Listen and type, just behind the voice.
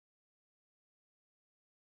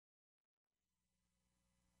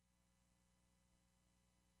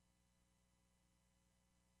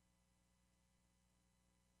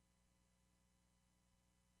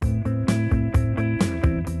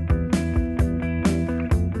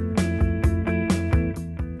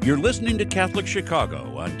You're listening to Catholic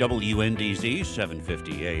Chicago on WNDZ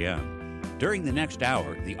 750 AM. During the next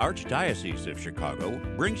hour, the Archdiocese of Chicago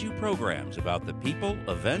brings you programs about the people,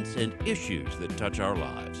 events, and issues that touch our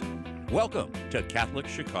lives. Welcome to Catholic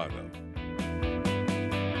Chicago.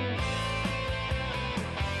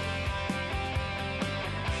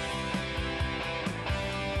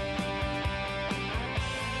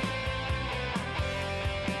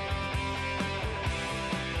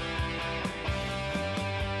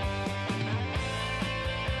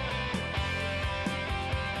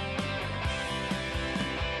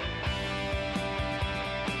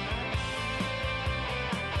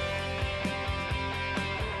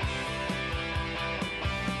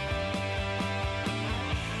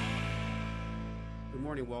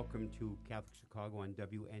 Welcome to Catholic Chicago on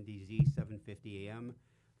WNDZ 750 AM.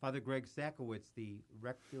 Father Greg Sakowitz, the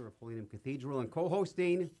rector of Holy Name Cathedral, and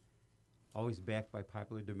co-hosting, always backed by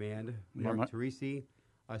popular demand, Mark Teresi,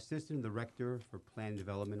 assistant the rector for plan and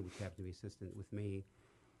development, which happened to be assistant with me.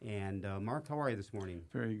 And Mark, how are you this morning?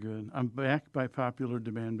 Very good. I'm backed by popular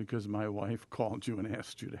demand because my wife called you and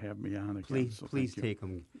asked you to have me on again. Please take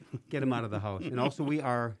him. Get him out of the house. And also, we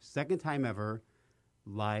are, second time ever,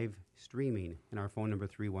 live streaming, and our phone number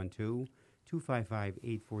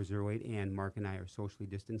 312-255-8408, and Mark and I are socially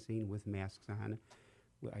distancing with masks on.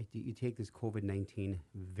 You take this COVID-19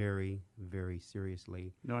 very, very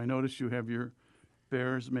seriously. No, I noticed you have your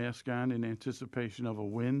Bears mask on in anticipation of a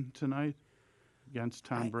win tonight against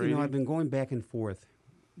Tom Brady. I've been going back and forth,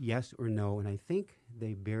 yes or no, and I think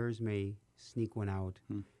the Bears may sneak one out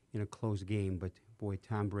in a close game, but boy,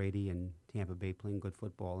 Tom Brady and Tampa Bay playing good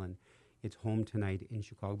football, and it's home tonight in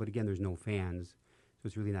Chicago, but again, there's no fans, so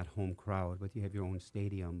it's really not home crowd, but you have your own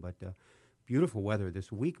stadium. But beautiful weather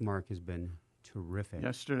this week, Mark, has been terrific.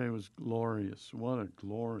 Yesterday was glorious. What a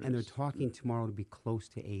glorious. And they're talking tomorrow to be close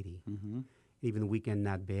to 80. Mm-hmm. Even the weekend,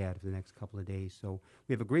 not bad for the next couple of days. So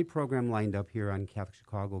we have a great program lined up here on Catholic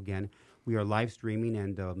Chicago again. We are live streaming,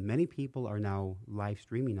 and many people are now live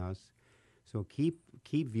streaming us. So keep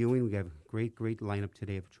viewing. We have a great lineup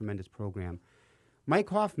today of a tremendous program.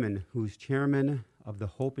 Mike Hoffman, who's chairman of the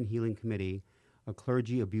Hope and Healing Committee, a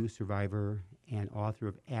clergy abuse survivor and author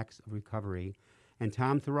of Acts of Recovery, and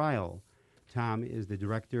Tom Tharayil. Tom is the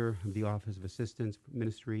director of the Office of Assistance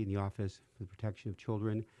Ministry in the Office for the Protection of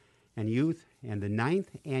Children and Youth, and the 9th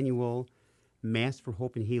annual Mass for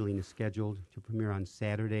Hope and Healing is scheduled to premiere on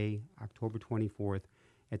Saturday, October 24th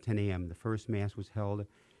at 10 a.m. The first Mass was held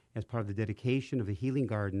as part of the dedication of the Healing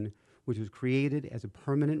Garden, which was created as a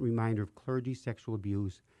permanent reminder of clergy sexual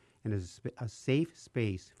abuse and as a safe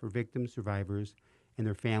space for victims, survivors, and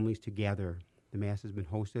their families to gather. The Mass has been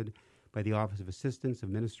hosted by the Office of Assistance of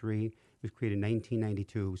Ministry. It was created in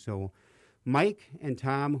 1992. So, Mike and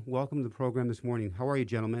Tom, welcome to the program this morning. How are you,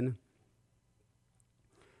 gentlemen?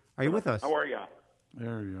 Are you with us? How are you?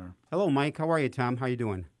 There you are. Hello, Mike. How are you, Tom? How are you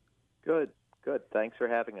doing? Good. Thanks for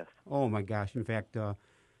having us. Oh, my gosh. In fact,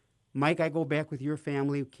 Mike, I go back with your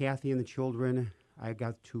family, Kathy and the children. I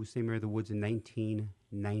got to St. Mary of the Woods in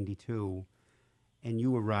 1992, and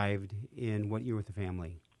you arrived in what year with the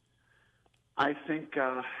family? I think,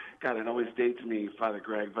 God, it always dates me, Father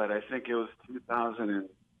Greg, but I think it was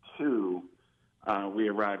 2002 we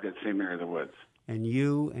arrived at St. Mary of the Woods. And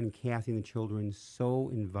you and Kathy and the children so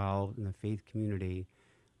involved in the faith community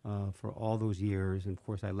for all those years. And, of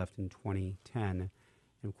course, I left in 2010.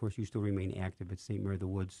 And, of course, you still remain active at St. Mary of the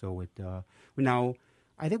Woods. So now,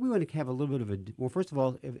 I think we want to have a little bit of well, first of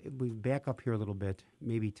all, if we back up here a little bit,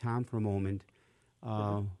 maybe Tom for a moment.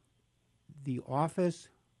 The office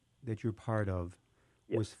that you're part of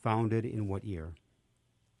was founded in what year?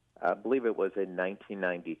 I believe it was in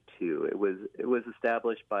 1992. It was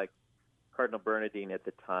established by Cardinal Bernardine at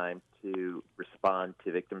the time to respond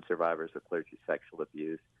to victim survivors of clergy sexual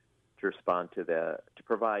abuse, to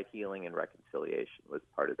provide healing and reconciliation was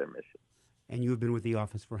part of their mission. And you've been with the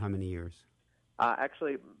office for how many years?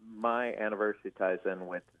 Actually, my anniversary ties in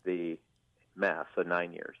with the Mass, so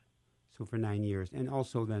 9 years. So for 9 years. And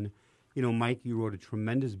also then, Mike, you wrote a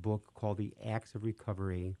tremendous book called The Acts of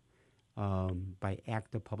Recovery by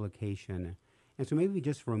ACTA Publication. And so maybe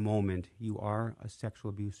just for a moment, you are a sexual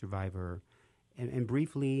abuse survivor. And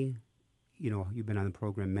briefly, you've been on the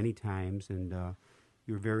program many times, and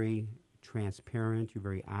you're very transparent, you're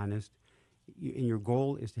very honest, and your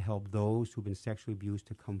goal is to help those who've been sexually abused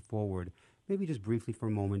to come forward. Maybe just briefly for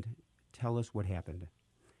a moment, tell us what happened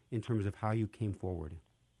in terms of how you came forward.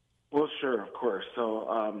 Well, sure, of course.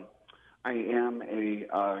 So I am a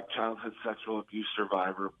childhood sexual abuse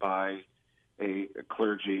survivor by a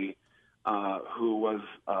clergy who was,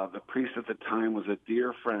 the priest at the time was a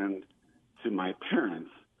dear friend to my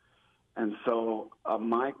parents. And so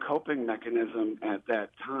my coping mechanism at that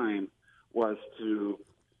time was to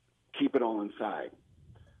keep it all inside.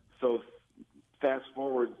 So fast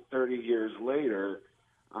forward 30 years later,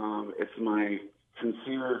 it's my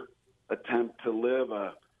sincere attempt to live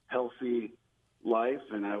a healthy life,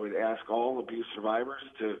 and I would ask all abuse survivors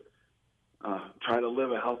to try to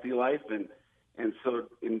live a healthy life. And so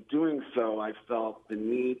in doing so, I felt the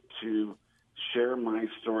need to share my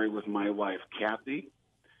story with my wife, Kathy.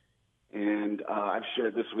 And I've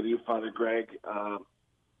shared this with you, Father Greg.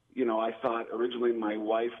 I thought originally my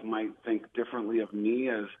wife might think differently of me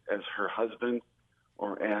as her husband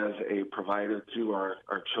or as a provider to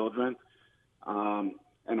our children.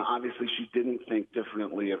 And obviously she didn't think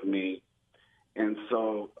differently of me. And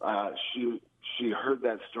so she heard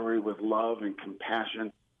that story with love and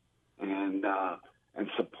compassion and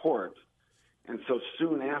support. And so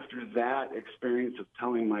soon after that experience of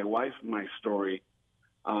telling my wife my story,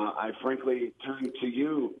 I frankly turned to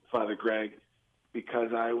you, Father Greg, because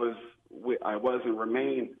I was and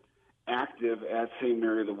remain active at St.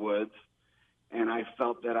 Mary of the Woods, and I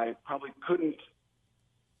felt that I probably couldn't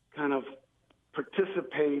kind of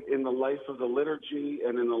participate in the life of the liturgy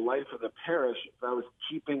and in the life of the parish if I was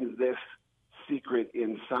keeping this secret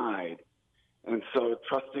inside. And so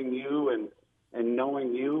trusting you and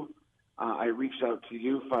knowing you, I reached out to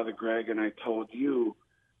you, Father Greg, and I told you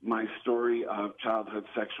my story of childhood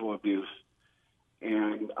sexual abuse.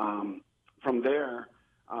 And from there,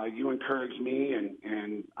 you encouraged me,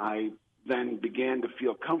 and I then began to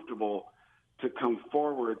feel comfortable to come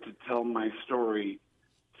forward to tell my story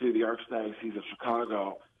to the Archdiocese of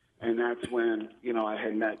Chicago. And that's when, I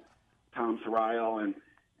had met Tom Tharayil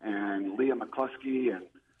and Leah McCluskey and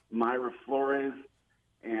Myra Flores,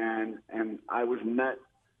 and I was met.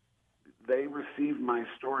 They received my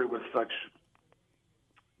story with such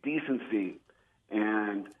decency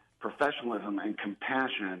and professionalism and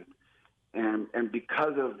compassion, and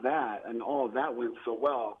because of that and all of that went so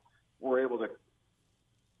well, we're able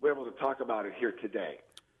to talk about it here today.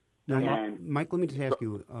 Now, Mike, let me just ask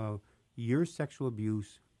you: your sexual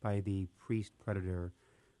abuse by the priest predator,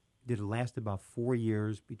 did it last about 4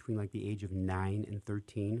 years between like the age of 9 and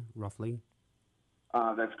 13, roughly?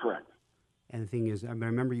 That's correct. And the thing is, I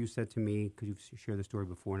remember you said to me, because you've shared the story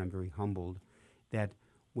before, and I'm very humbled, that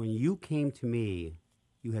when you came to me,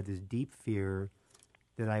 you had this deep fear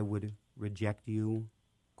that I would reject you,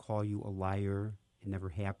 call you a liar, it never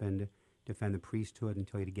happened, defend the priesthood, and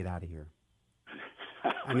tell you to get out of here.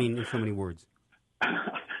 I mean, in so many words.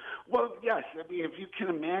 Well, yes. I mean, if you can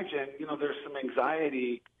imagine, there's some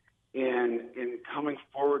anxiety in coming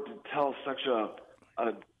forward to tell such a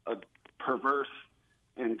perverse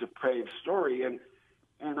and depraved story, and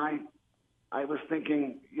I was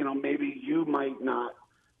thinking, maybe you might not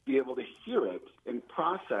be able to hear it and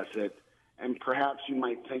process it, and perhaps you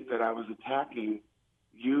might think that I was attacking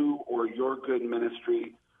you or your good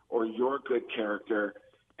ministry or your good character,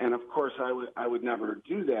 and of course I would never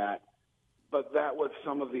do that, but that was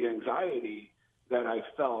some of the anxiety that I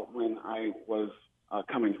felt when I was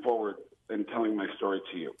coming forward and telling my story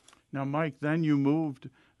to you. Now, Mike, then you moved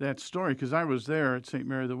that story, because I was there at St.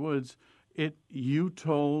 Mary of the Woods. You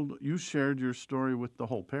shared your story with the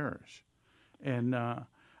whole parish. And I'm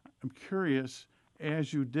curious,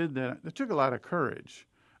 as you did that, it took a lot of courage.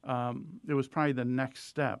 It was probably the next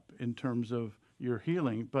step in terms of your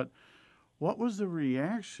healing. But what was the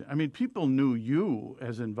reaction? I mean, people knew you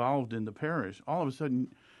as involved in the parish. All of a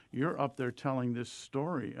sudden, you're up there telling this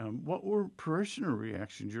story. What were parishioner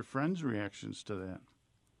reactions, your friends' reactions to that?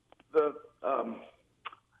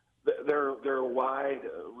 There are wide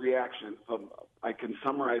reactions. I can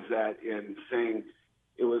summarize that in saying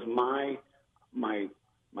it was my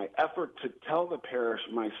effort to tell the parish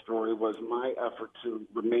my story was my effort to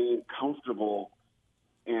remain comfortable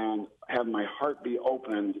and have my heart be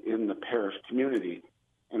opened in the parish community.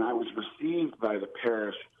 And I was received by the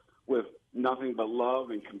parish with nothing but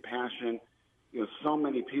love and compassion. So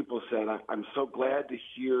many people said, I'm so glad to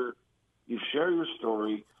hear you share your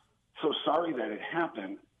story. So sorry that it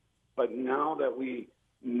happened. But now that we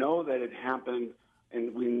know that it happened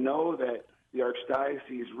and we know that the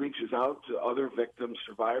Archdiocese reaches out to other victim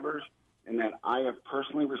survivors and that I have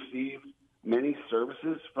personally received many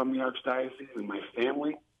services from the Archdiocese and my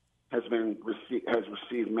family has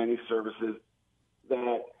received many services,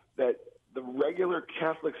 that the regular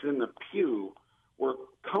Catholics in the pew were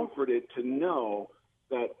comforted to know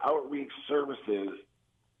that outreach services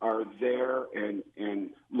are there and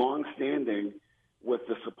long-standing with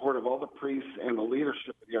the support of all the priests and the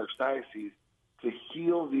leadership of the Archdiocese to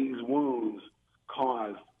heal these wounds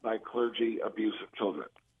caused by clergy abuse of children.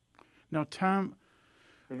 Now, Tom,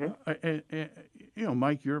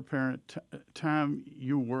 Mike, you're a parent. Tom,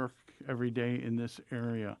 you work every day in this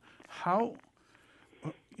area. How,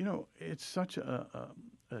 it's such a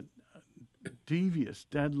devious,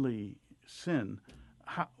 deadly sin.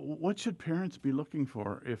 What should parents be looking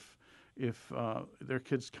for if their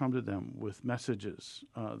kids come to them with messages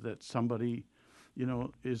that somebody,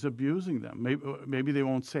 is abusing them? Maybe they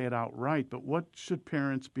won't say it outright, but what should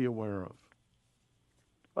parents be aware of?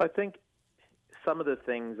 Well, I think some of the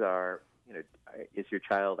things are, is your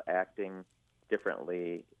child acting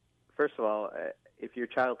differently? First of all, if your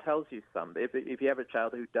child tells you something, if you have a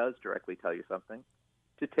child who does directly tell you something,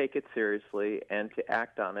 to take it seriously and to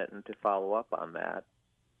act on it and to follow up on that.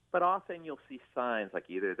 But often you'll see signs like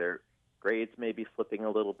either their grades may be slipping a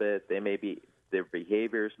little bit, their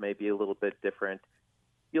behaviors may be a little bit different.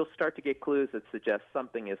 You'll start to get clues that suggest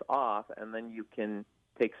something is off, and then you can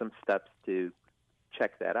take some steps to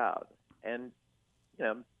check that out. And,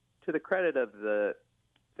 to the credit of the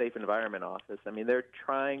Safe Environment Office, they're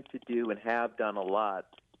trying to do and have done a lot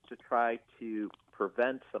to try to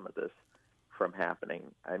prevent some of this from happening.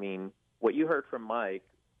 What you heard from Mike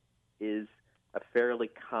is a fairly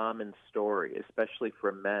common story, especially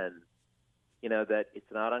for men, that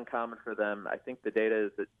it's not uncommon for them. I think the data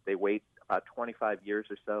is that they wait about 25 years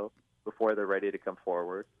or so before they're ready to come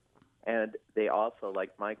forward. And they also, like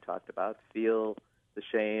Mike talked about, feel the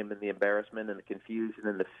shame and the embarrassment and the confusion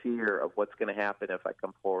and the fear of what's going to happen if I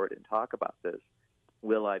come forward and talk about this.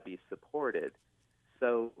 Will I be supported?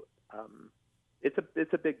 So it's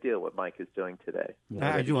a big deal what Mike is doing today.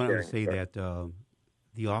 I do want to say that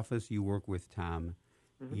the office you work with, Tom,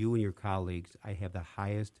 you and your colleagues, I have the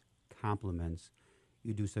highest compliments.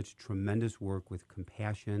 You do such tremendous work with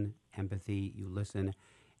compassion, empathy, you listen.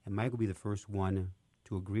 And Mike will be the first one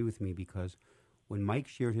to agree with me, because when Mike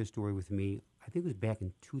shared his story with me, I think it was back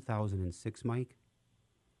in 2006, Mike?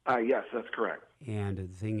 Yes, that's correct. And the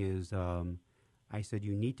thing is, I said,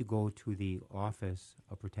 you need to go to the Office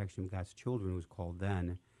of Protection of God's Children, it was called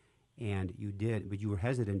then, and you did, but you were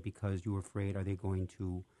hesitant because you were afraid, are they going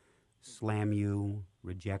to slam you,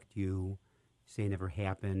 reject you, say it never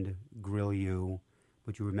happened, grill you,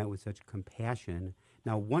 but you were met with such compassion.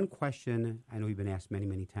 Now, one question, I know you've been asked many,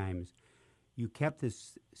 many times, you kept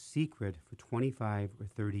this secret for 25 or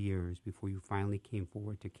 30 years before you finally came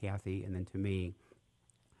forward to Kathy and then to me.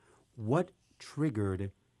 What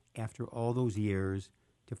triggered, after all those years,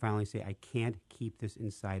 to finally say, I can't keep this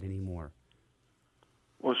inside anymore?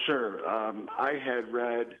 Well, sure. I had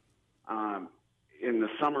read in the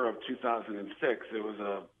summer of 2006, there was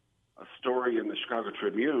a story in the Chicago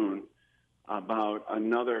Tribune about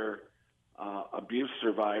another abuse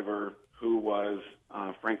survivor who was,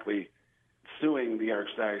 frankly, suing the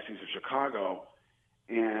Archdiocese of Chicago,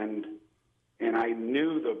 and I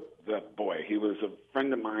knew the boy. He was a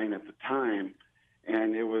friend of mine at the time,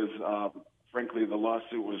 and it was, frankly, the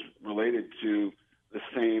lawsuit was related to the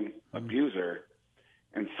same abuser.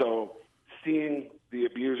 And so seeing the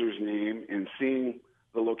abuser's name and seeing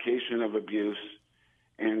the location of abuse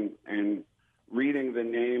and reading the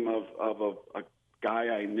name of a guy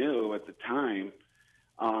I knew at the time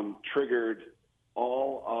triggered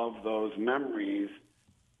all of those memories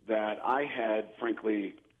that I had,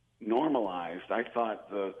 frankly, normalized. I thought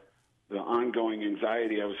the ongoing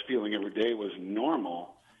anxiety I was feeling every day was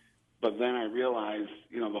normal, but then I realized,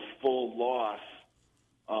 the full loss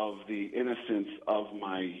of the innocence of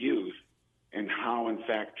my youth and how, in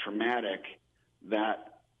fact, traumatic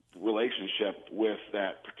that relationship with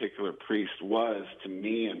that particular priest was to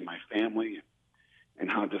me and my family, and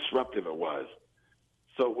how disruptive it was.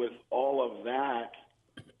 So with all of that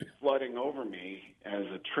flooding over me as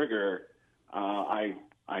a trigger, I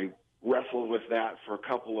wrestled with that for a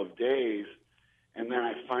couple of days, and then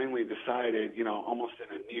I finally decided, almost in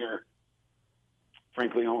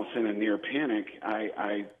a near panic,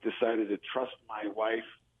 I decided to trust my wife,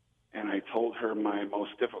 and I told her my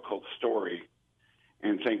most difficult story.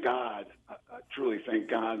 And thank God, truly thank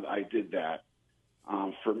God I did that.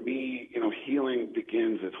 For me, healing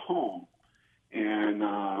begins at home. And,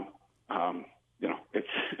 it's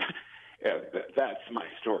that's my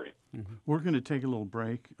story. Mm-hmm. We're going to take a little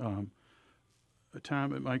break. Tom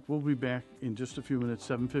and Mike, we'll be back in just a few minutes,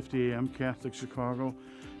 7:50 a.m., Catholic Chicago,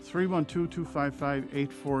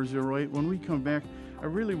 312-255-8408. When we come back, I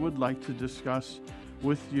really would like to discuss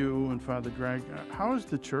with you and Father Greg, how has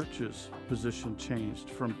the church's position changed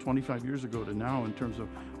from 25 years ago to now in terms of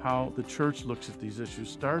how the church looks at these issues,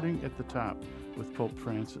 starting at the top with Pope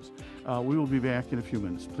Francis. We will be back in a few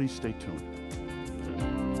minutes. Please stay tuned.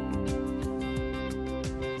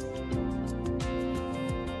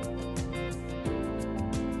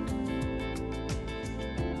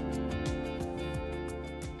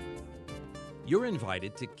 You're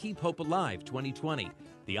invited to Keep Hope Alive 2020,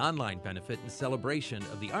 the online benefit and celebration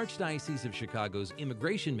of the Archdiocese of Chicago's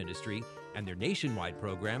Immigration Ministry and their nationwide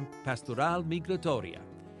program, Pastoral Migratoria.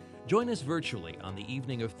 Join us virtually on the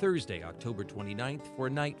evening of Thursday, October 29th, for a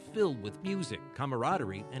night filled with music,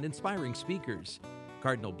 camaraderie, and inspiring speakers.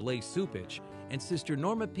 Cardinal Blaise Supich and Sister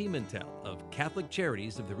Norma Pimentel of Catholic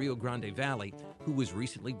Charities of the Rio Grande Valley, who was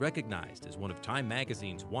recently recognized as one of Time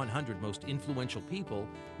Magazine's 100 most influential people,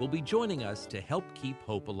 will be joining us to help keep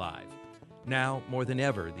hope alive. Now, more than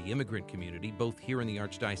ever, the immigrant community, both here in the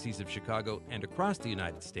Archdiocese of Chicago and across the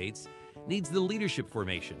United States, needs the leadership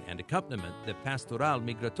formation and accompaniment that Pastoral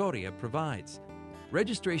Migratoria provides.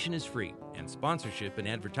 Registration is free, and sponsorship and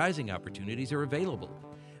advertising opportunities are available.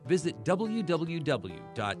 Visit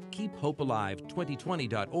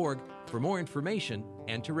www.keephopealive2020.org for more information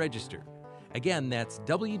and to register. Again, that's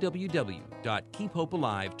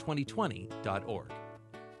www.keephopealive2020.org.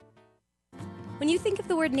 When you think of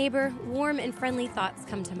the word neighbor, warm and friendly thoughts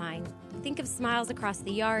come to mind. Think of smiles across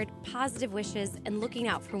the yard, positive wishes, and looking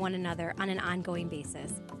out for one another on an ongoing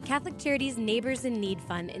basis. Catholic Charities' Neighbors in Need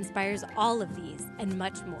Fund inspires all of these and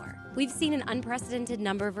much more. We've seen an unprecedented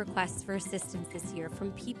number of requests for assistance this year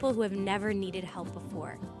from people who have never needed help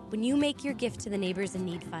before. When you make your gift to the Neighbors in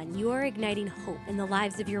Need Fund, you are igniting hope in the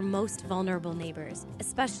lives of your most vulnerable neighbors,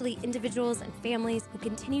 especially individuals and families who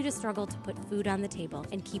continue to struggle to put food on the table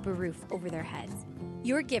and keep a roof over their heads.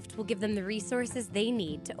 Your gift will give them the resources they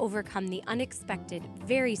need to overcome the unexpected,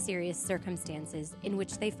 very serious circumstances in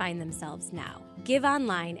which they find themselves now. Give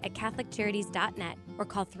online at CatholicCharities.net or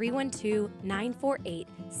call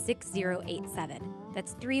 312-948-6087.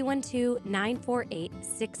 That's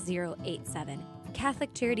 312-948-6087.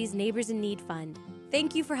 Catholic Charities Neighbors in Need Fund.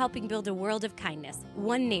 Thank you for helping build a world of kindness,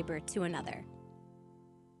 one neighbor to another.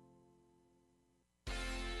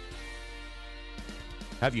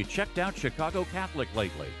 Have you checked out Chicago Catholic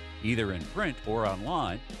lately? Either in print or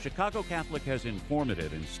online, Chicago Catholic has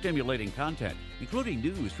informative and stimulating content, including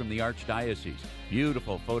news from the Archdiocese,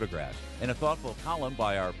 beautiful photographs, and a thoughtful column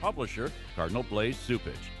by our publisher, Cardinal Blaise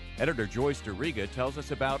Supich. Editor Joyce DeRiga tells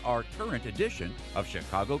us about our current edition of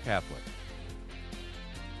Chicago Catholic.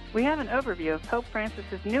 We have an overview of Pope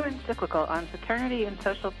Francis's new encyclical on fraternity and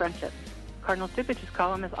social friendship. Cardinal Supich's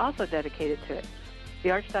column is also dedicated to it. The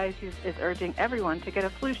Archdiocese is urging everyone to get a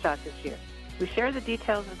flu shot this year. We share the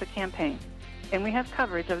details of the campaign, and we have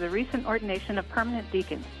coverage of the recent ordination of permanent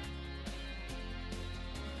deacons.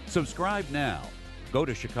 Subscribe now. Go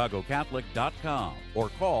to chicagocatholic.com or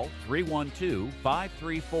call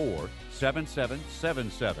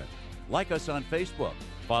 312-534-7777. Like us on Facebook.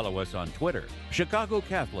 Follow us on Twitter. Chicago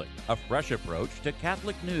Catholic, a fresh approach to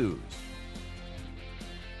Catholic news.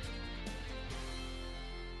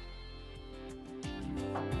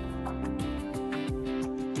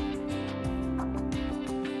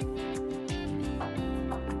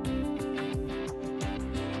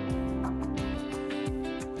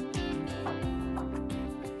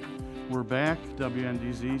 We're back,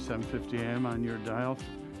 WNDZ, 750 AM on your dial.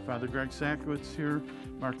 Father Greg Sakowitz here,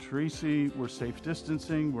 Mark Teresi. We're safe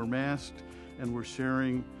distancing, we're masked, and we're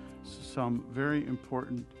sharing some very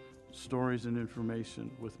important stories and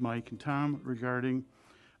information with Mike and Tom regarding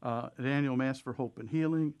an annual Mass for Hope and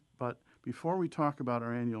Healing. But before we talk about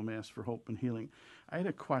our annual Mass for Hope and Healing, I had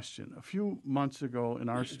a question. A few months ago in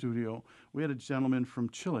our studio, we had a gentleman from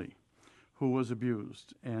Chile who was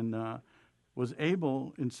abused and was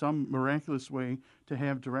able, in some miraculous way, to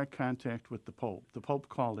have direct contact with the Pope. The Pope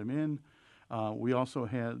called him in. We also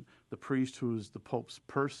had the priest who is the Pope's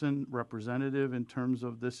person representative in terms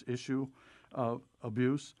of this issue of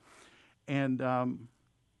abuse. And it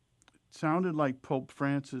sounded like Pope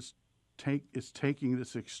Francis is taking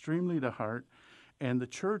this extremely to heart, and the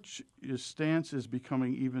Church's stance is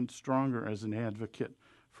becoming even stronger as an advocate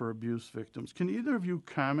for abuse victims. Can either of you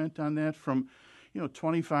comment on that from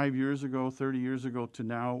 25 years ago, 30 years ago to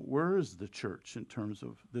now? Where is the Church in terms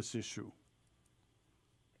of this issue?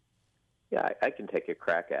 Yeah, I can take a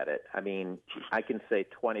crack at it. I mean, I can say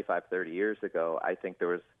 25, 30 years ago, I think there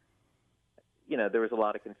was a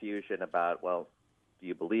lot of confusion about, well, do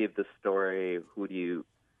you believe this story? Who's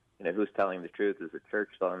telling the truth? Is the Church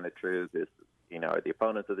telling the truth? Are the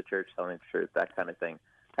opponents of the Church telling the truth? That kind of thing.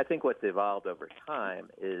 I think what's evolved over time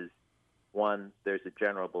is, one, there's a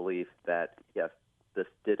general belief that, yes, this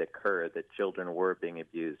did occur, that children were being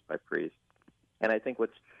abused by priests. And I think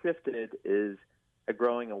what's shifted is a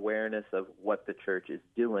growing awareness of what the Church is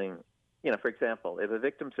doing. For example, if a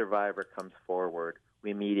victim survivor comes forward,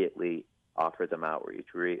 we immediately offer them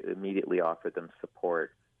outreach. We immediately offer them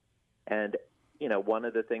support. And, one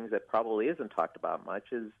of the things that probably isn't talked about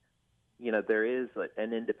much is, there is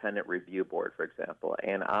an independent review board, for example,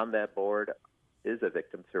 and on that board is a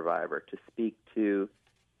victim survivor to speak to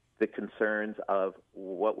the concerns of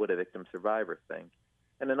what would a victim survivor think.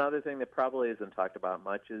 And another thing that probably isn't talked about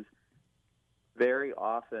much is very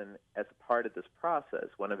often as part of this process,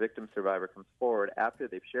 when a victim survivor comes forward, after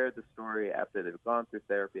they've shared the story, after they've gone through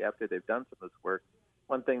therapy, after they've done some of this work,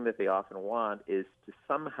 one thing that they often want is to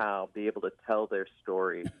somehow be able to tell their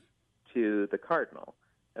story to the cardinal.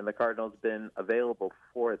 And the cardinal's been available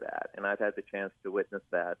for that. And I've had the chance to witness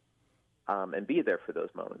that and be there for those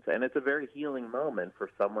moments. And it's a very healing moment for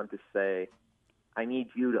someone to say, I need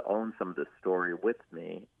you to own some of this story with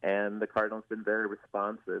me. And the cardinal's been very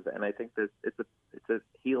responsive. And I think that it's a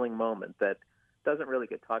healing moment that doesn't really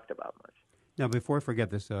get talked about much. Now, before I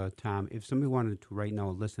forget this, Tom, if somebody wanted to right now,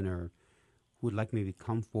 a listener who would like maybe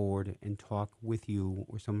come forward and talk with you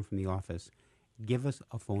or someone from the office, give us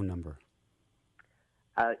a phone number.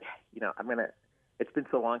 It's been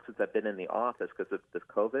so long since I've been in the office because of this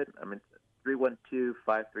COVID.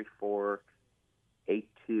 312-534-8267.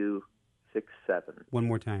 One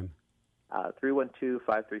more time.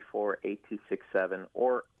 312-534-8267.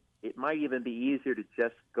 Or it might even be easier to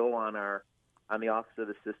just go on the Office of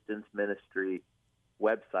Assistance Ministry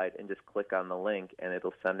website and just click on the link, and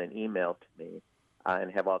it'll send an email to me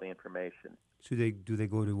and have all the information. So do they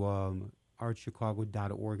go to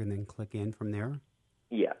archchicago.org and then click in from there?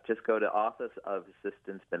 Yeah, just go to Office of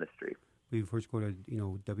Assistance Ministry. We first go to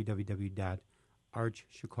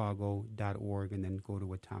www.archchicago.org and then go to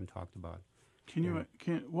what Tom talked about.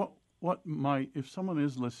 What might, if someone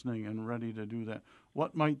is listening and ready to do that,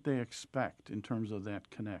 what might they expect in terms of that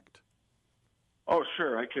connect? Oh,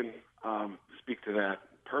 sure, I can speak to that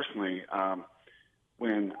personally.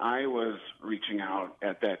 When I was reaching out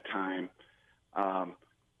at that time,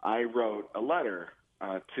 I wrote a letter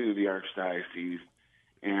to the Archdiocese,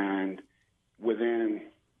 and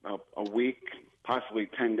within a week, possibly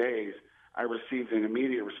 10 days, I received an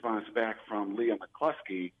immediate response back from Leah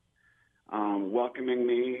McCluskey, welcoming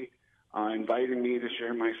me, inviting me to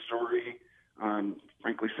share my story,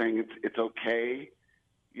 frankly saying it's okay.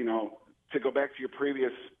 To go back to your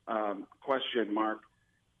previous question, Mark,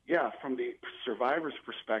 yeah, from the survivor's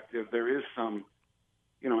perspective, there is some,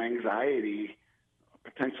 anxiety,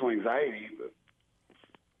 potential anxiety,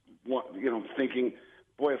 thinking,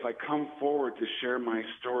 boy, if I come forward to share my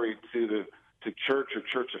story to church or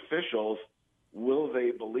church officials, will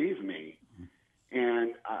they believe me?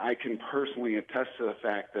 And I can personally attest to the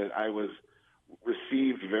fact that I was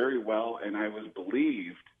received very well and I was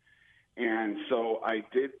believed. And so I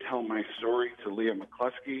did tell my story to Leah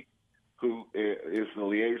McCluskey, who is the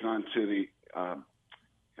liaison to the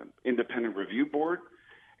Independent Review Board.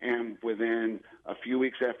 And within a few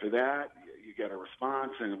weeks after that, you get a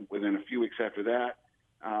response. And within a few weeks after that,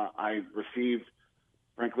 I received,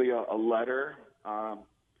 frankly, a letter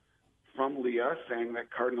from Leah saying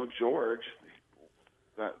that Cardinal George,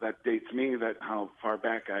 that dates me, that how far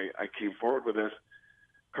back I came forward with this,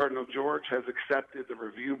 Cardinal George has accepted the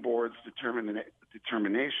review board's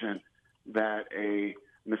determination that a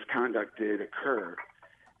misconduct did occur.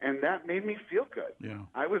 And that made me feel good. Yeah.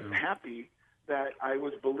 I was happy that I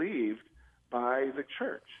was believed by the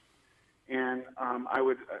church. And I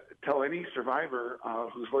would tell any survivor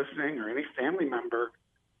who's listening or any family member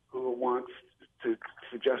who wants to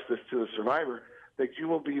suggest this to the survivor that you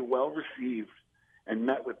will be well received and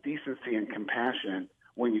met with decency and compassion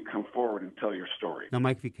when you come forward and tell your story. Now,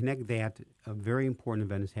 Mike, if you connect that, a very important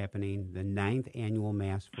event is happening. The 9th Annual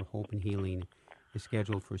Mass for Hope and Healing is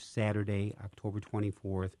scheduled for Saturday, October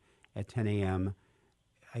 24th at 10 a.m.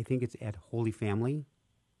 I think it's at Holy Family.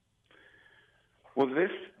 Well,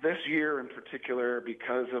 this year in particular,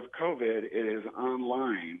 because of COVID, it is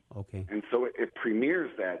online. Okay. And so it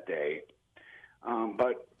premieres that day.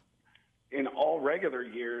 But in all regular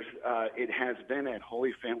years, it has been at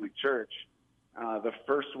Holy Family Church. The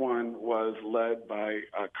first one was led by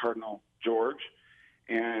Cardinal George,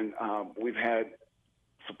 and we've had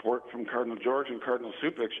support from Cardinal George and Cardinal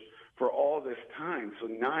Supich for all this time. So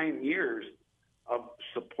 9 years of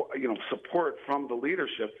support from the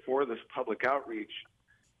leadership for this public outreach,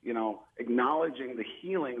 acknowledging the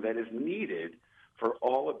healing that is needed for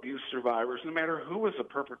all abuse survivors, no matter who was a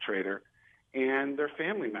perpetrator, and their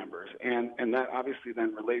family members. And that obviously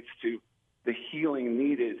then relates to the healing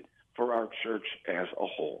needed for our church as a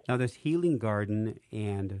whole. Now, this Healing Garden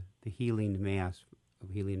and the Healing Mass of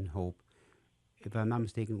Healing and Hope, if I'm not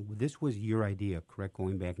mistaken, this was your idea, correct,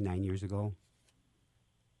 going back 9 years ago?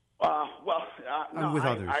 No, with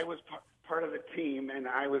others. I was part of the team, and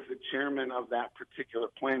I was the chairman of that particular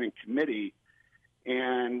planning committee.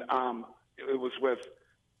 And it was with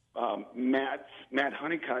Matt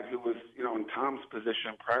Honeycutt, who was, in Tom's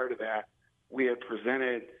position prior to that, we had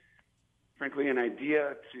presented, frankly, an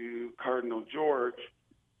idea to Cardinal George,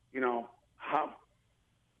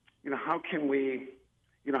 how can we,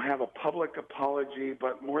 have a public apology,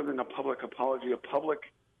 but more than a public apology, a public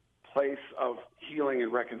place of healing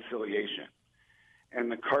and reconciliation.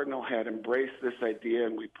 And the Cardinal had embraced this idea,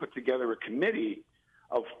 and we put together a committee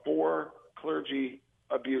of 4 clergy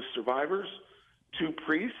abuse survivors, 2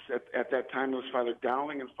 priests. At that time, it was Father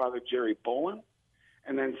Dowling and Father Jerry Bolin,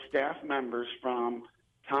 and then staff members from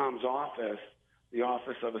Tom's office, the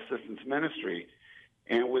Office of Assistance Ministry.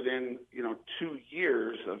 And within, 2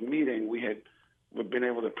 years of meeting, we've been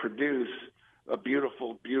able to produce a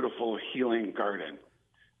beautiful, beautiful healing garden,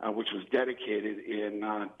 which was dedicated in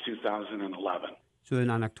 2011. So then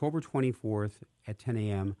on October 24th at 10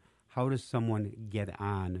 a.m., how does someone get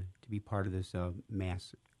on to be part of this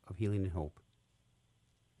Mass of Healing and Hope?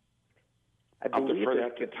 I'll defer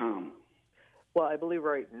that to Tom. Well, I believe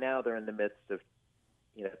right now they're in the midst of,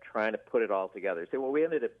 trying to put it all together. So what we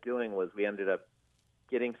ended up doing was we ended up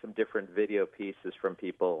getting some different video pieces from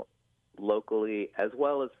people locally, as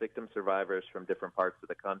well as victim survivors from different parts of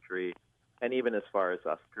the country, and even as far as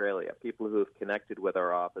Australia, people who have connected with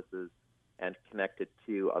our offices and connected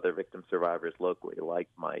to other victim survivors locally, like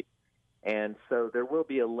Mike. And so there will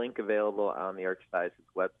be a link available on the Archdiocese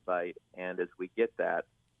website, and as we get that,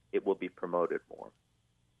 it will be promoted more.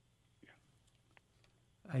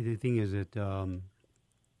 The thing is that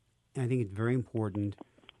I think it's very important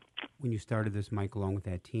when you started this, Mike, along with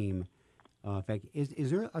that team. In fact, is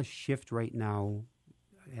there a shift right now,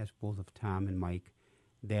 I ask both of Tom and Mike,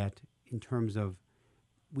 that in terms of,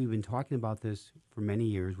 we've been talking about this for many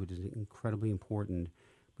years, which is incredibly important,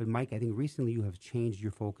 but Mike, I think recently you have changed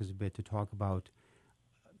your focus a bit to talk about,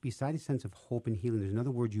 besides a sense of hope and healing, there's another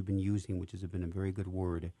word you've been using, which has been a very good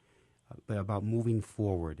word, but about moving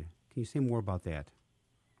forward. Can you say more about that?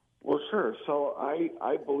 Well, sure. So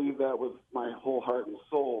I believe that with my whole heart and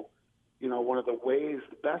soul. One of the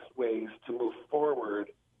best ways to move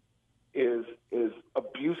forward is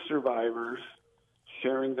abuse survivors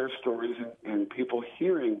sharing their stories and people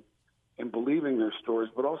hearing and believing their stories,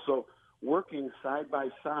 but also working side by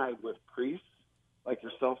side with priests like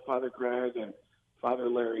yourself, Father Greg, and Father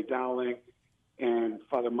Larry Dowling, and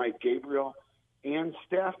Father Mike Gabriel, and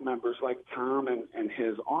staff members like Tom and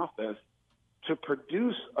his office to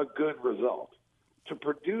produce a good result, to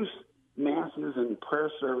produce masses and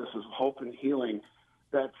prayer services of hope and healing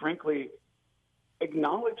that, frankly,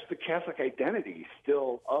 acknowledge the Catholic identity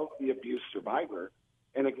still of the abuse survivor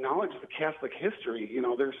and acknowledge the Catholic history.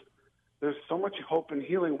 There's so much hope and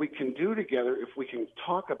healing we can do together if we can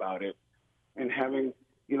talk about it. And having,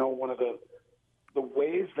 one of the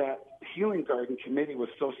ways that Healing Garden Committee was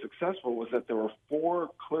so successful was that there were 4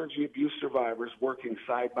 clergy abuse survivors working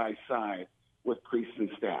side by side with priests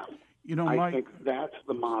and staff. Mike, I think that's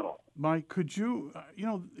the model. Mike, could you,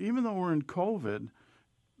 even though we're in COVID,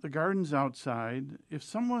 the garden's outside. If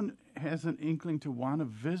someone has an inkling to want to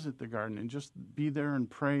visit the garden and just be there and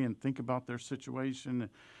pray and think about their situation,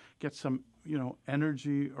 get some,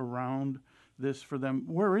 energy around this for them,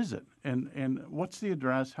 where is it? And what's the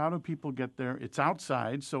address? How do people get there? It's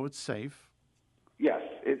outside, so it's safe. Yes,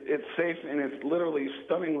 it's safe, and it's literally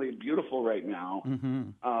stunningly beautiful right now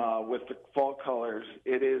with the fall colors.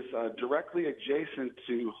 It is directly adjacent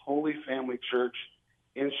to Holy Family Church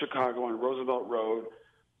in Chicago on Roosevelt Road,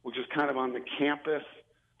 which is kind of on the campus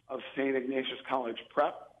of St. Ignatius College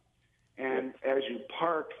Prep. And as you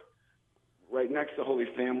park right next to Holy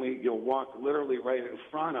Family, you'll walk literally right in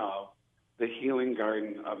front of the Healing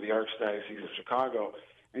Garden of the Archdiocese of Chicago.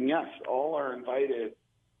 And yes, all are invited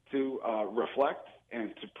to reflect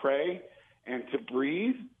and to pray and to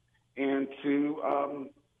breathe and to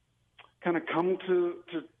kind of come to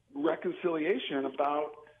reconciliation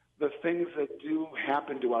about the things that do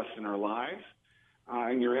happen to us in our lives.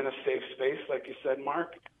 And you're in a safe space, like you said,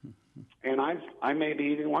 Mark. And I may be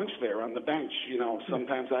eating lunch there on the bench.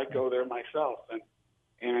 Sometimes I go there myself,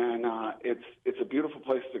 and it's a beautiful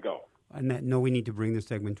place to go. And we need to bring this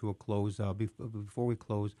segment to a close. Before we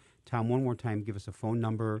close, Tom, one more time, give us a phone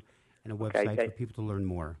number and a website for people to learn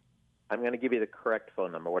more. I'm going to give you the correct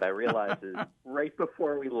phone number. What I realized is right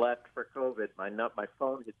before we left for COVID, my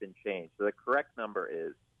phone had been changed. So the correct number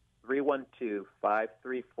is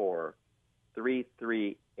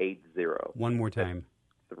 312-534-3380. One more time.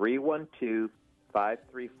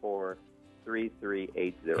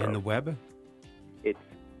 312-534-3380. And the web? It's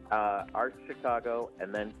Arch Chicago,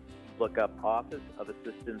 and then look up Office of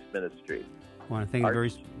Assistance Ministry. I want to thank you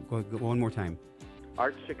one more time.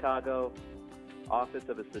 Arch Chicago, Office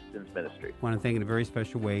of Assistance Ministry. I want to thank in a very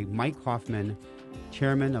special way Mike Hoffman,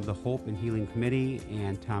 Chairman of the Hope and Healing Committee,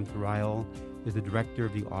 and Tom Tharayil is the Director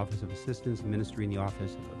of the Office of Assistance Ministry in the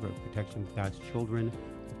Office of Protection of God's Children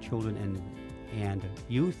and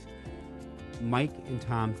Youth. Mike and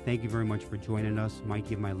Tom, thank you very much for joining us. Mike,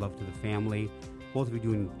 give my love to the family. Both of you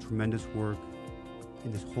doing tremendous work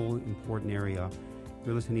in this whole important area.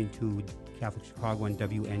 You're listening to Catholic Chicago on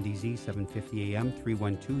WNDZ, 750 AM,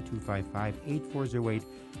 312-255-8408.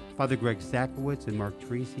 Father Greg Sakowicz and Mark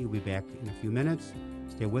Tracy will be back in a few minutes.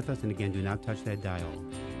 Stay with us, and again, do not touch that dial.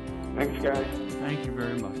 Thanks, guys. Thank you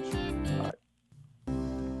very much. All right.